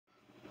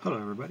Hello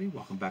everybody,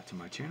 welcome back to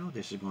my channel.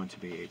 This is going to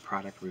be a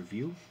product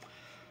review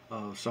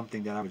of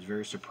something that I was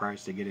very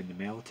surprised to get in the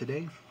mail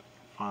today.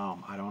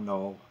 I don't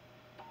know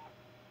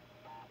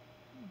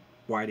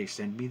why they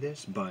sent me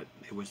this, but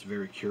it was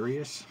very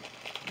curious.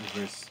 It was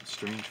very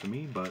strange for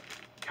me, but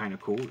kind of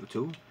cool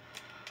too.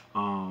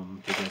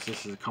 Because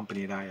this is a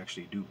company that I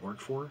actually do work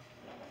for.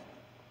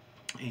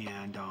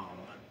 And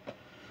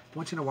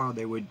once in a while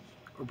they would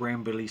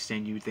randomly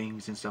send you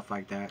things and stuff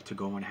like that to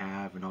go and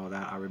have and all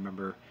that. I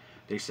remember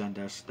they sent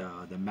us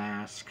the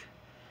mask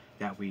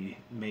that we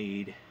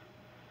made,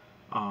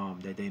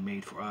 that they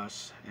made for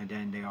us, and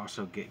then they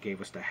also gave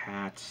us the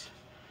hats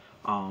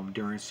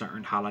during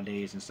certain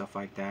holidays and stuff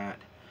like that.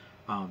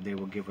 They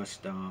will give us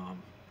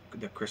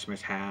the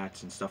Christmas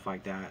hats and stuff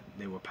like that.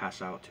 They will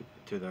pass out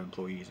to the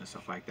employees and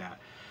stuff like that.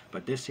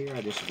 But this year,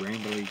 I just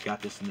randomly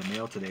got this in the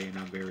mail today, and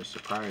I'm very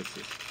surprised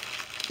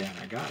that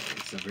I got it.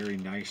 It's a very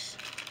nice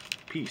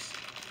piece.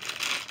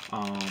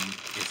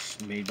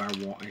 It's made by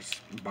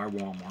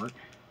Walmart,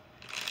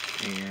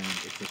 and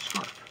it's a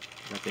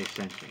scarf that they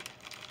sent me.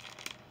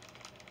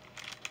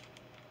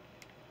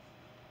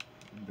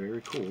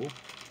 Very cool.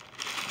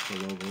 The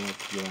logo of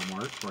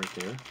Walmart right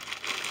there.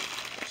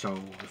 So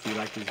if you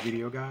like this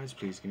video, guys,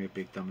 please give me a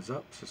big thumbs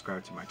up,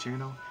 subscribe to my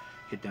channel,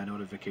 hit that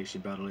notification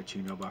bell to let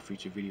you know about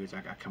future videos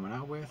I got coming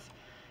out with.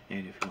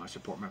 And if you want to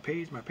support my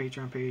page, my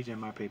Patreon page,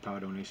 and my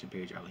PayPal donation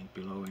page are linked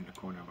below in the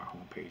corner of my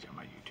homepage on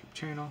my YouTube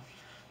channel.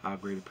 I'll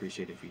greatly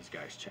appreciate it if you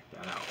guys check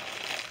that out.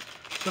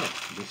 So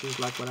this is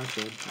like what I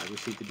said. I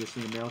received this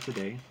in the mail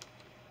today.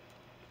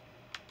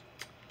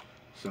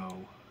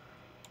 So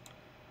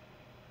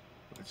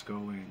let's go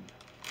and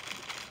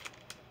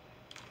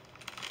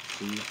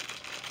see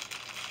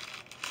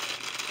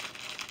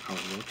how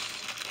it looks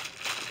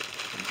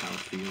and how it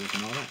feels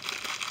and all that.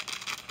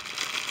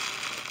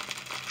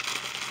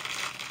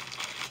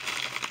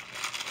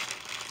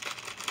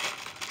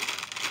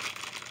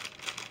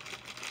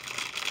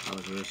 I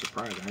was very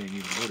surprised. I didn't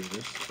even order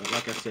this, but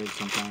like I said,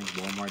 sometimes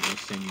Walmart does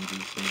send you these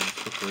things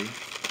for free.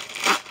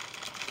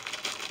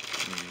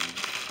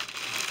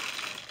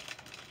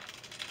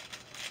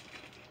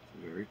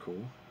 And very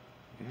cool.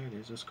 Yeah, it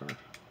is a scarf.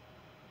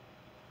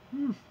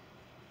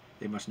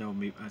 They must know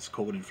me. It's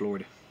cold in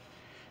Florida.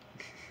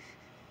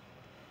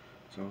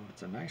 So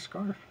it's a nice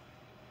scarf.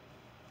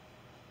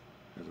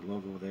 There's a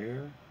logo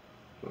there,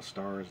 little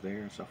stars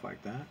there and stuff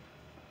like that.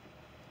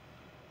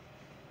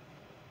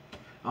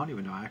 I don't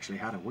even know actually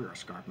how to wear a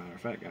scarf, matter of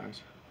fact,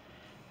 guys.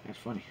 That's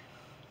funny.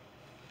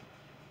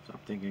 So I'm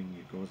thinking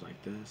it goes like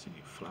this and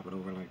you flap it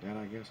over like that,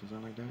 I guess, or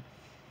something like that.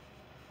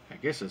 I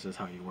guess this is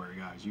how you wear it,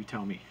 guys. You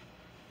tell me.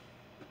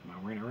 Am I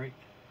wearing it right?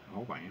 I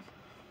hope I am.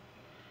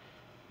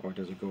 Or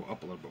does it go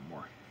up a little bit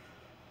more?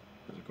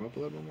 Does it go up a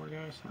little bit more,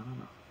 guys? I don't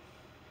know.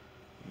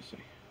 Let me see.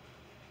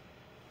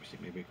 Let me see.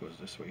 Maybe it goes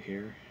this way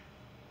here.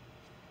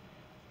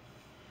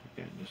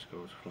 Again, this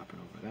goes flapping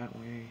over that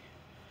way.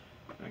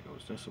 That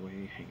goes this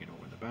way, hanging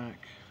over the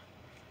back.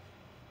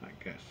 I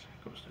guess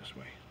it goes this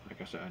way. Like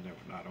I said, I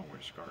don't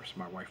wear scarves.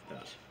 My wife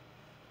does.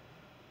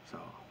 So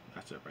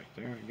that's it right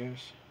there, I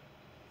guess.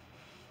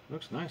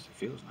 Looks nice. It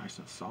feels nice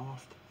and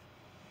soft.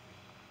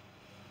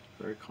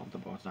 Very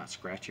comfortable. It's not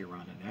scratchy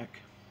around the neck.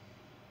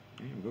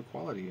 Damn, good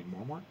quality in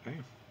Walmart.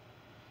 Damn.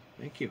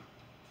 Thank you.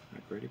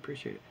 I greatly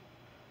appreciate it.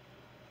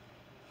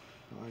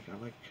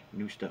 I like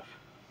new stuff.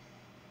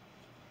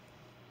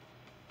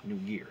 New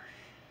gear.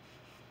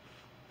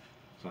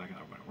 It's not like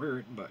I'm going to wear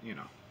it, but you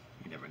know,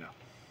 you never know.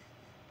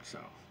 So,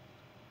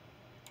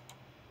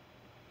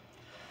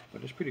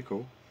 but it's pretty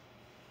cool.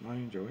 I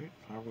enjoy it.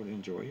 I would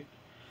enjoy it,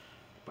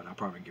 but I'll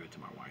probably give it to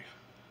my wife.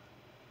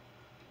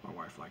 My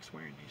wife likes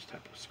wearing these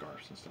type of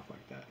scarves and stuff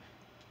like that.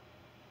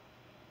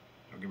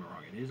 Don't get me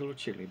wrong, it is a little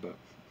chilly, but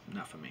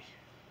not for me.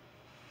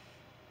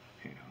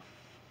 You know,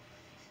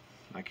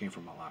 I came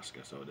from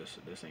Alaska, so this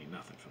ain't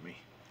nothing for me.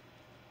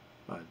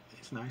 But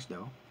it's nice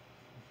though.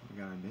 I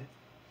gotta admit,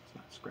 it's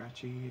not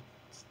scratchy.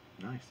 It's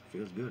nice. It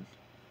feels good.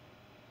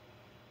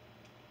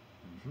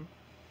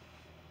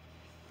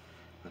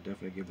 I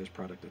definitely give this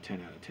product a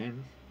 10 out of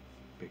 10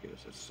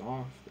 because it's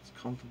soft, it's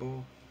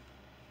comfortable,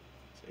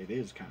 it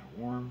is kind of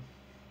warm.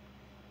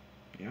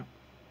 Yeah,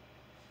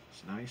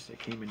 it's nice. It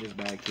came in this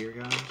bag here,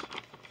 guys.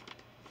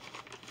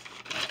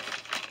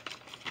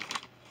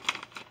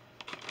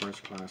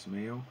 First class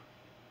mail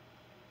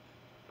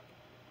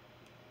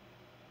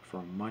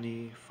from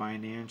Money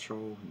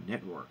Financial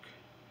Network.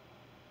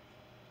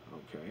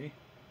 Okay.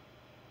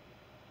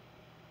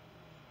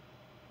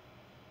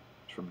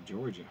 It's from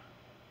Georgia.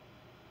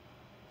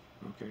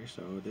 Okay,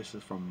 so this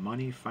is from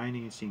Money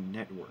Financing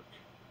Network.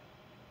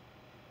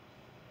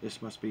 This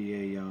must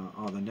be a,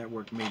 the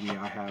network maybe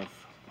I have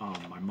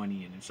my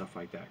money in and stuff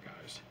like that,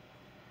 guys.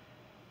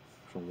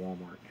 From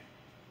Walmart.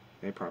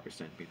 They probably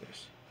sent me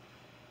this.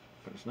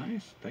 But it's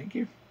nice. Thank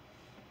you.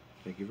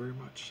 Thank you very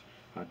much.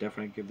 I'll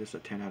definitely give this a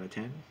 10 out of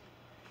 10.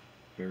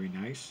 Very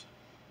nice.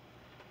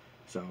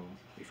 So,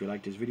 if you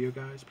like this video,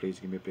 guys, please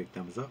give me a big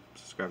thumbs up.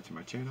 Subscribe to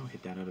my channel.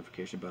 Hit that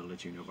notification bell to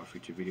let you know about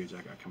future videos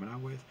I got coming out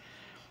with.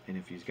 And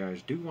if you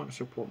guys do want to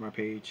support my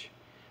page,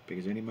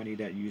 because any money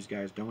that you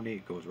guys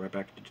donate goes right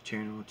back to the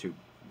channel to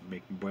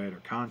make better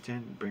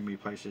content, bring me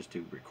places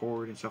to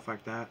record and stuff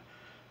like that.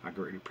 I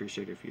greatly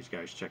appreciate it if you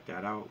guys check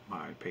that out,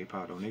 my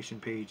PayPal donation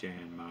page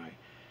and my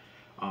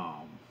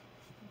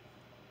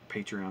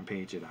Patreon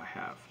page that I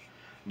have.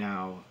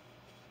 Now,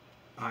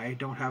 I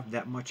don't have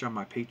that much on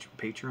my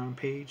Patreon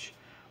page,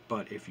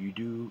 but if you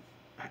do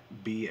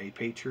be a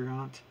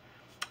Patreon,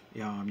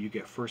 you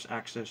get first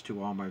access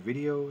to all my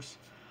videos.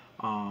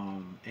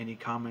 Any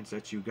comments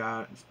that you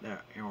got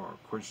or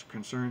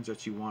concerns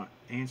that you want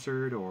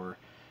answered, or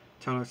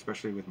tell us,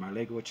 especially with my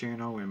Lego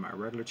channel and my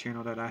regular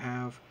channel that I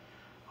have.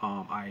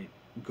 I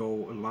go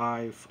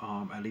live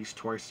at least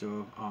twice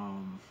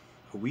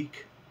a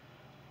week.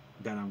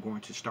 That I'm going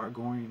to start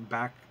going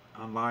back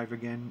on live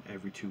again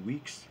every 2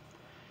 weeks.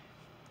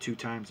 2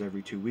 times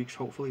every 2 weeks,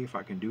 hopefully, if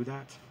I can do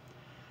that.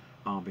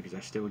 Because I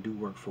still do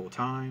work full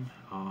time.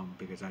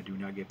 Because I do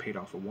not get paid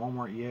off of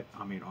Walmart yet.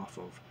 I mean, off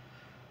of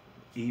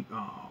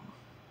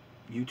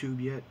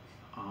YouTube yet.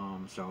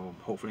 So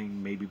hopefully,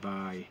 maybe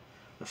by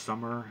the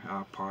summer,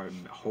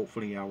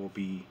 hopefully I will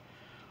be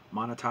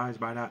monetized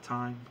by that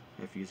time.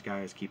 If you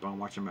guys keep on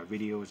watching my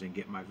videos and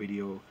get my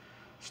video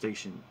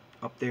station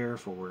up there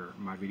for where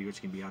my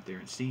videos can be out there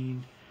and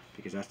seen,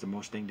 because that's the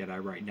most thing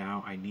that right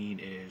now I need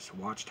is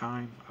watch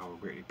time. I would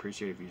greatly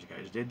appreciate if you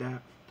guys did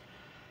that.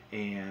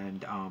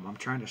 And I'm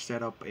trying to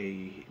set up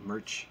a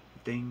merch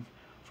thing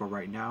for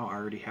right now. I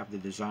already have the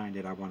design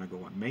that I want to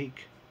go and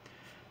make,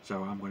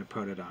 so I'm going to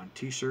put it on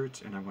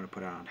t-shirts, and I'm going to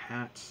put it on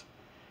hats,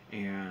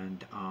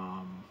 and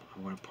I'm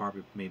going to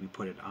probably maybe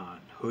put it on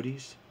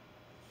hoodies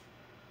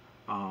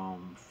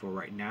for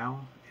right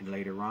now, and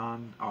later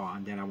on,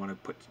 and then I want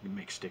to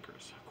make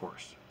stickers, of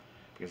course,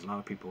 because a lot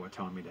of people are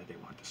telling me that they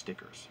want the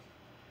stickers,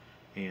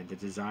 and the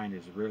design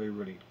is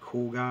really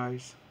cool,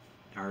 guys.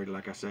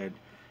 Like I said,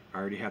 I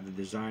already have the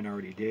design, I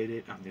already did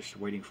it. I'm just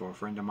waiting for a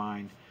friend of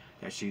mine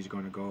that she's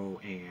going to go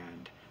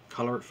and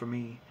color it for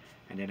me,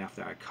 and then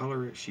after I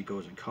color it, she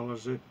goes and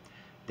colors it.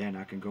 Then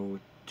I can go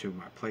to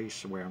my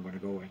place where I'm going to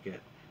go and get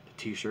the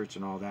t-shirts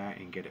and all that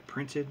and get it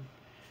printed.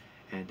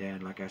 And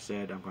then, like I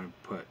said, I'm going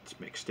to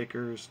make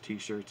stickers,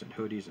 t-shirts, and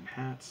hoodies and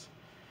hats,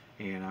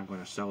 and I'm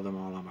going to sell them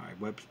all on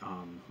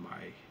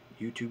my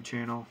YouTube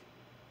channel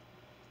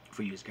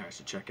for you guys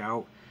to check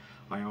out.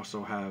 I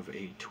also have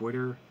a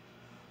Twitter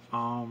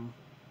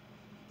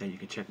that you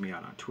can check me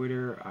out on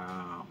Twitter.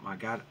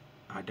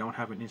 I don't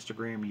have an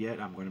Instagram yet.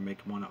 I'm going to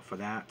make one up for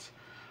that.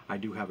 I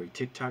do have a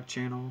TikTok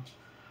channel,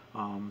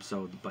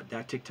 but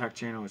that TikTok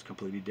channel is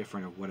completely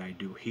different of what I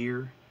do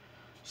here.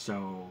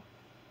 So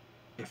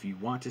if you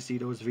want to see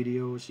those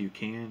videos, you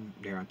can.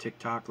 They're on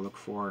TikTok. Look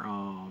for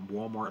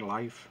Walmart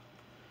Life,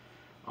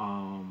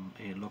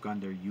 and look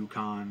under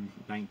Yukon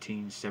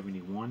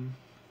 1971,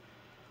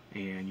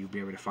 and you'll be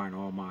able to find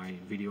all my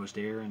videos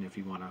there. And if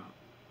you want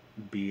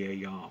to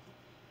be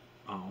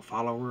a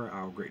follower,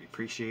 I'll greatly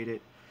appreciate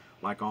it.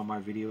 Like all my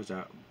videos,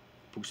 that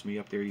boosts me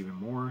up there even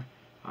more.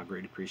 I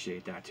greatly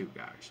appreciate that too,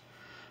 guys.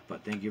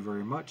 But thank you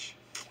very much.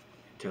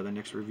 Until the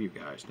next review,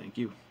 guys. Thank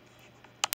you.